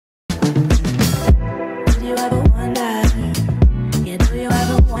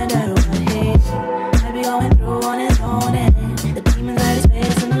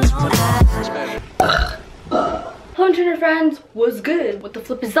internet friends, was good? What the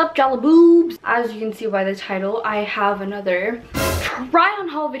flip is up, Jallaboobs? As you can see by the title, I have another try on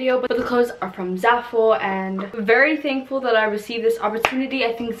haul video, but the clothes are from Zaful, and very thankful that I received this opportunity.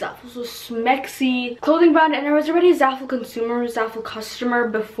 I think Zaful's a secksy clothing brand, and I was already a Zaful consumer, Zaful customer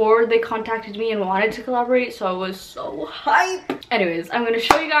before they contacted me and wanted to collaborate, so I was so hyped. Anyways, I'm gonna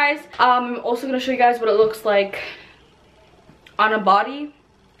show you guys. I'm also gonna show you guys what it looks like on a body,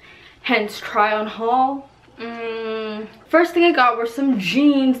 hence try on haul. First thing I got were some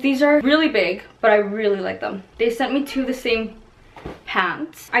jeans. These are really big, but I really like them. They sent me two of the same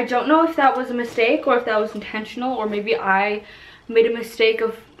pants. I don't know if that was a mistake or if that was intentional, or maybe I made a mistake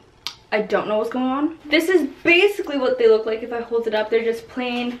of, I don't know what's going on. This is basically what they look like if I hold it up. They're just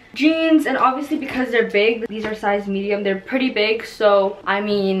plain jeans, and obviously because they're big, these are size medium, they're pretty big, so I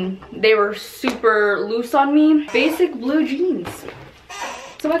mean they were super loose on me. Basic blue jeans.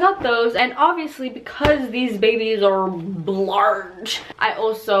 So I got those, and obviously because these babies are large, I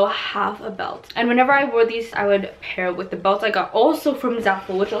also have a belt. And whenever I wore these, I would pair it with the belt I got also from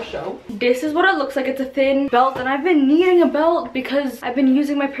Zaful, which I'll show. This is what it looks like. It's a thin belt, and I've been needing a belt because I've been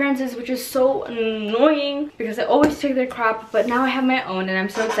using my parents', which is so annoying because I always take their crap, but now I have my own, and I'm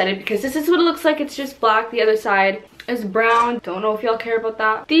so excited because this is what it looks like. It's just black. The other side is brown. Don't know if y'all care about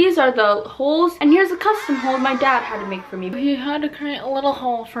that. These are the holes, and here's a custom hole my dad had to make for me. He had to create a little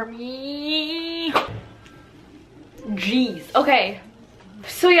hole for me. Jeez. Okay,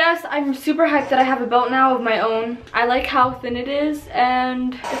 so yes, I'm super hyped that I have a belt now of my own. I like how thin it is,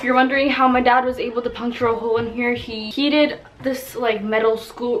 and if you're wondering how my dad was able to puncture a hole in here, he heated this like metal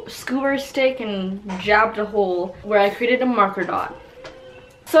skewer stick and jabbed a hole where I created a marker dot.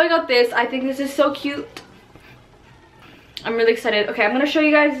 So I got this. I think this is so cute. I'm really excited. Okay, I'm gonna show you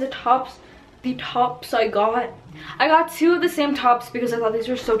guys the tops I got. I got two of the same tops because I thought these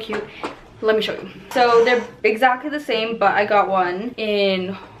were so cute. Let me show you. So they're exactly the same, but I got one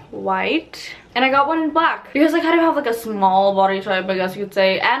in white and I got one in black because I kind of have like a small body type, I guess you could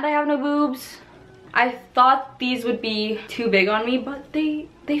say, and I have no boobs. I thought these would be too big on me, but they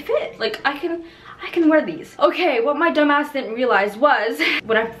fit. Like I can wear these. Okay, what my dumbass didn't realize was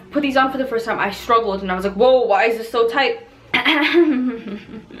when I put these on for the first time, I struggled and I was like, whoa, why is this so tight?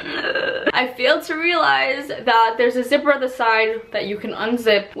 I failed to realize that there's a zipper at the side that you can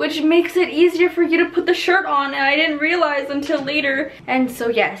unzip, which makes it easier for you to put the shirt on, and I didn't realize until later. And so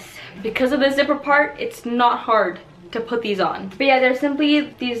yes, because of the zipper part, it's not hard to put these on. But yeah, they're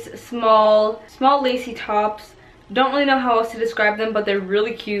simply these small lacy tops. Don't really know how else to describe them, but they're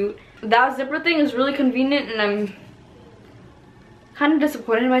really cute. That zipper thing is really convenient, and I'm kind of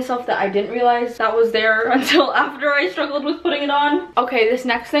disappointed in myself that I didn't realize that was there until after I struggled with putting it on. Okay, this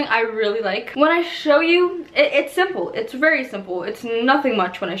next thing I really like. When I show you, it's simple. It's very simple. It's nothing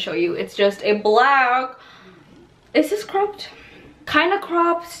much when I show you. It's just a black, is this cropped? Kind of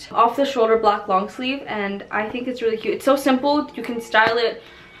cropped, off the shoulder black long sleeve, and I think it's really cute. It's so simple. You can style it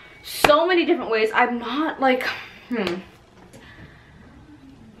so many different ways. I'm not like,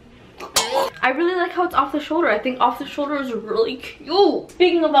 I really like how it's off the shoulder. I think off the shoulder is really cute.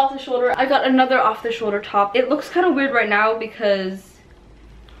 Speaking of off the shoulder, I got another off the shoulder top. It looks kind of weird right now because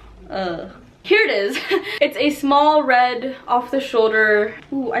here it is. It's a small red off the shoulder.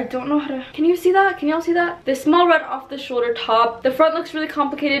 Ooh, I don't know how to, can you see that? Can y'all see that? This small red off the shoulder top. The front looks really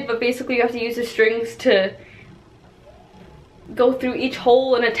complicated, but basically you have to use the strings to go through each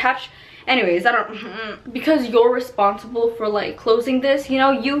hole and attach. Anyways, I don't, because you're responsible for like closing this, you know,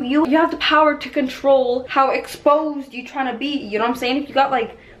 you have the power to control how exposed you're trying to be, you know what I'm saying? If you got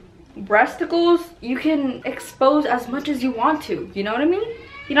like breasticles, you can expose as much as you want to, you know what I mean?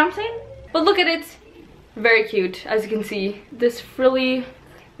 You know what I'm saying? But look at it, very cute. As you can see, this frilly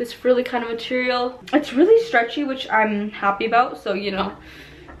kind of material. It's really stretchy, which I'm happy about, so you know.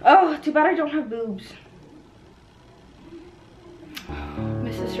 Oh, too bad I don't have boobs.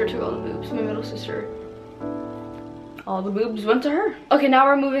 My sister took all the boobs, my middle sister. All the boobs went to her. Okay, now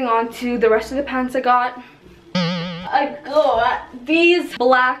we're moving on to the rest of the pants I got. I got these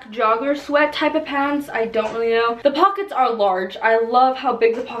black jogger sweat type of pants. I don't really know. The pockets are large. I love how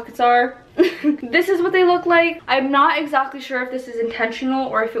big the pockets are. This is what they look like. I'm not exactly sure if this is intentional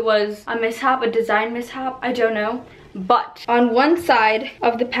or if it was a mishap, a design mishap. I don't know. But on one side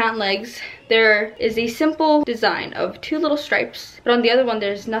of the pant legs, there is a simple design of two little stripes. But on the other one,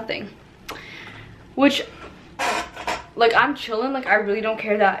 there's nothing. Which, like, I'm chilling. Like, I really don't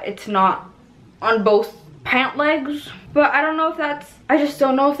care that it's not on both pant legs. But I don't know if that's, I just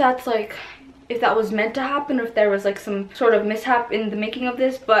don't know if that's like, if that was meant to happen or if there was like some sort of mishap in the making of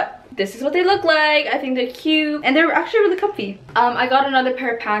this. But this is what they look like. I think they're cute and they're actually really comfy. I got another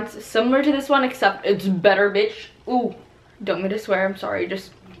pair of pants similar to this one, except it's better, bitch. Ooh, don't mean to swear, I'm sorry,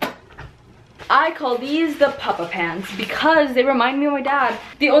 just... I call these the Papa Pants because they remind me of my dad.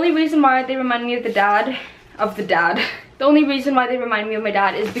 The only reason why they remind me of the dad, the only reason why they remind me of my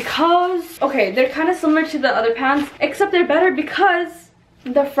dad is because, okay, they're kind of similar to the other pants, except they're better because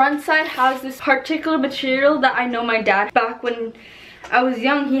the front side has this particular material that I know my dad, back when I was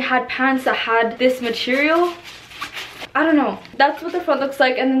young, he had pants that had this material. I don't know, that's what the front looks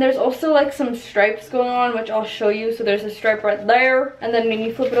like. And then there's also like some stripes going on, which I'll show you. So there's a stripe right there, and then when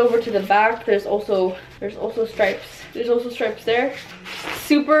you flip it over to the back, there's also stripes. There's also stripes there.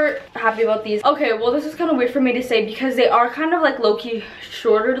 Super happy about these. Okay, well, this is kind of weird for me to say because they are kind of like low-key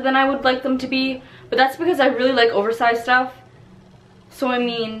shorter than I would like them to be, but that's because I really like oversized stuff. So I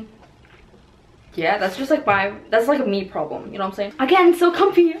mean, yeah, that's just like that's like a me problem, you know what I'm saying? Again, so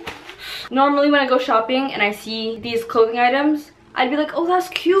comfy. Normally when I go shopping and I see these clothing items, I'd be like, oh, that's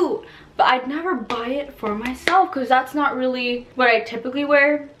cute, but I'd never buy it for myself because that's not really what I typically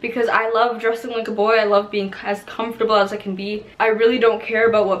wear, because I love dressing like a boy. I love being as comfortable as I can be. I really don't care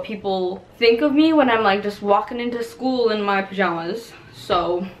about what people think of me when I'm like just walking into school in my pajamas.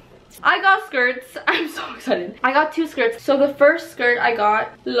 So I got skirts. I'm so excited. I got 2 skirts. So the first skirt I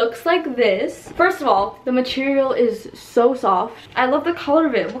got looks like this. First of all, the material is so soft. I love the color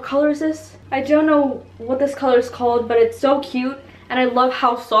of it. What color is this? I don't know what this color is called, but it's so cute. And I love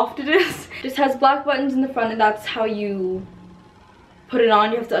how soft it is. It just has black buttons in the front, and that's how you put it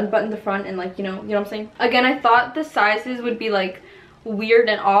on. You have to unbutton the front and like, you know what I'm saying? Again, I thought the sizes would be like weird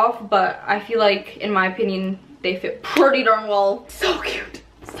and off, but I feel like, in my opinion, they fit pretty darn well. So cute.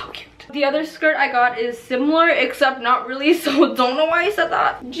 So cute. The other skirt I got is similar, except not really, so don't know why I said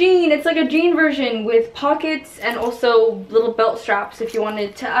that. Jean, it's like a jean version with pockets and also little belt straps if you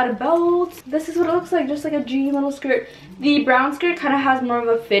wanted to add a belt. This is what it looks like, just like a jean little skirt. The brown skirt kind of has more of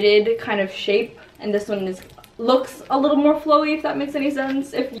a fitted kind of shape, and this one looks a little more flowy, if that makes any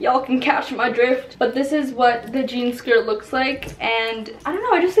sense, if y'all can catch my drift. But this is what the jean skirt looks like, and I don't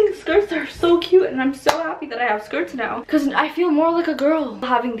know, I just think skirts are so cute, and I'm so happy that I have skirts now because I feel more like a girl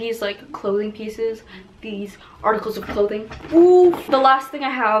having these like clothing pieces, these articles of clothing. Ooh, the last thing I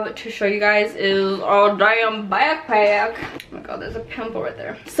have to show you guys is a damn backpack. Oh my god, there's a pimple right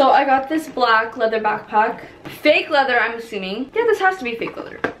there. So I got this black leather backpack, fake leather, I'm assuming. Yeah, this has to be fake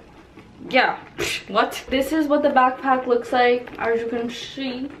leather. Yeah, what? This is what the backpack looks like, as you can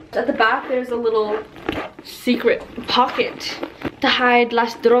see. At the back, there's a little secret pocket to hide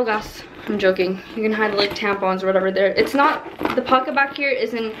las drogas. I'm joking. You can hide like tampons or whatever there. It's not, the pocket back here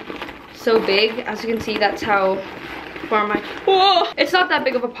isn't so big. As you can see, that's how far my, whoa! It's not that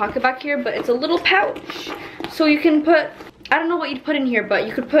big of a pocket back here, but it's a little pouch. So you can put, I don't know what you'd put in here, but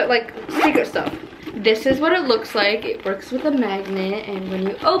you could put like secret stuff. This is what it looks like. It works with a magnet, and when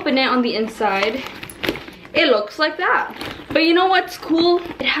you open it on the inside, it looks like that. But you know what's cool?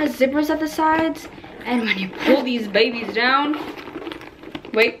 It has zippers at the sides, and when you pull these babies down,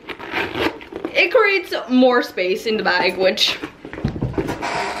 wait, it creates more space in the bag, which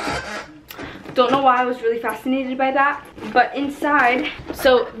don't know why I was really fascinated by that. But inside,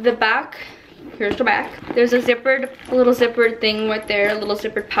 so the back, here's the back. There's a little zippered thing right there, a little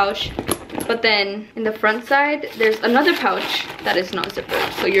zippered pouch. But then in the front side, there's another pouch that is not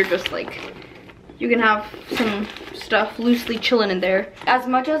zippered. So you're just like, you can have some stuff loosely chilling in there. As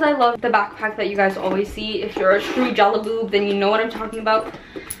much as I love the backpack that you guys always see, if you're a true Jallabee, then you know what I'm talking about.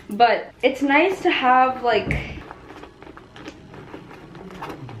 But it's nice to have like,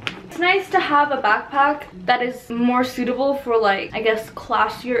 it's nice to have a backpack that is more suitable for like, I guess,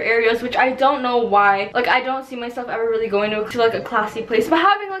 classier areas, which I don't know why. Like, I don't see myself ever really going to like a classy place, but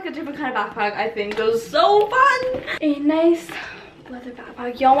having like a different kind of backpack I think was so fun. A nice leather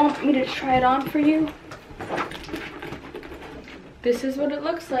backpack. Y'all want me to try it on for you? This is what it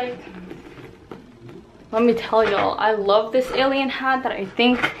looks like. Let me tell y'all, I love this alien hat that I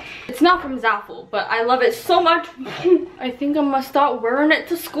think, it's not from Zaful, but I love it so much. I think I'm gonna start wearing it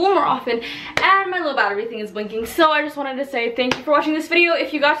to school more often. And my little battery thing is blinking. So I just wanted to say thank you for watching this video.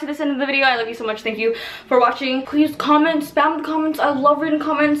 If you got to this end of the video, I love you so much. Thank you for watching. Please comment, spam the comments. I love reading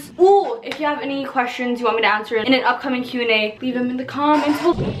comments. Ooh, if you have any questions you want me to answer in an upcoming Q&A, leave them in the comments.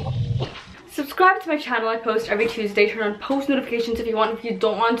 Subscribe to my channel. I post every Tuesday. Turn on post notifications if you want. If you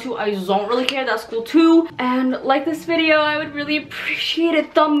don't want to, I don't really care. That's cool too. And like this video, I would really appreciate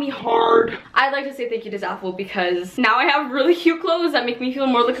it. Thumb me hard. I'd like to say thank you to Zaful because now I have really cute clothes that make me feel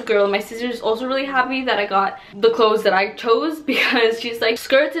more like a girl. And my sister's also really happy that I got the clothes that I chose because she's like,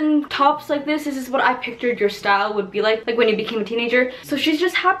 skirts and tops like this is what I pictured your style would be like when you became a teenager. So she's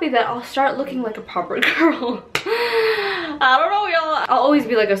just happy that I'll start looking like a proper girl. I don't know, y'all. I'll always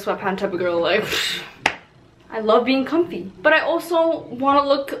be like a sweatpant type of girl. Like, I love being comfy, but I also want to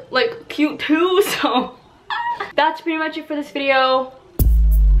look like cute too, so that's pretty much it for this video.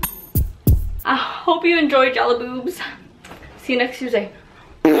 I hope you enjoyed Jallaboobs. See you next Tuesday.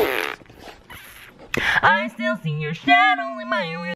 I still see your shadow in my